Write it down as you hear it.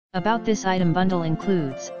About this item bundle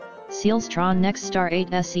includes Celestron Nexstar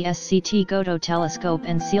 8SE SCT GoTo telescope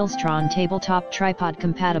and Celestron tabletop tripod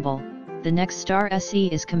compatible. The Nexstar SE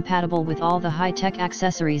is compatible with all the high-tech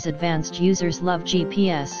accessories advanced users love.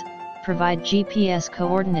 GPS. Provide GPS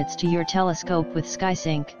coordinates to your telescope with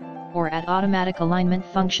SkySync, or add automatic alignment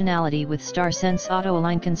functionality with StarSense Auto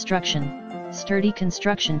Align Construction. Sturdy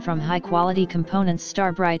construction from high-quality components.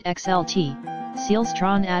 StarBright XLT.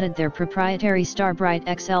 Celestron added their proprietary StarBright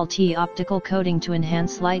XLT optical coating to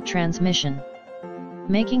enhance light transmission,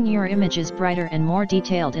 making your images brighter and more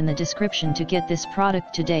detailed. In the description to get this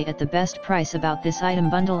product today at the best price. About this item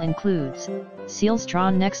bundle includes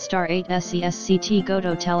Celestron Nexstar 8SE SCT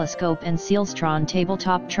GoTo telescope and Celestron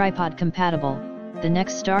tabletop tripod compatible. The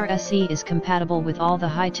Nexstar SE is compatible with all the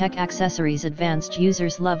high-tech accessories advanced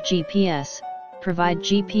users love. GPS. Provide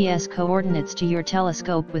GPS coordinates to your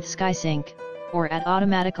telescope with SkySync, or add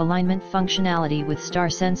automatic alignment functionality with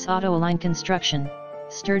StarSense Auto Align Construction.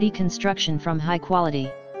 Sturdy construction from high-quality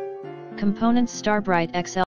components. StarBright XL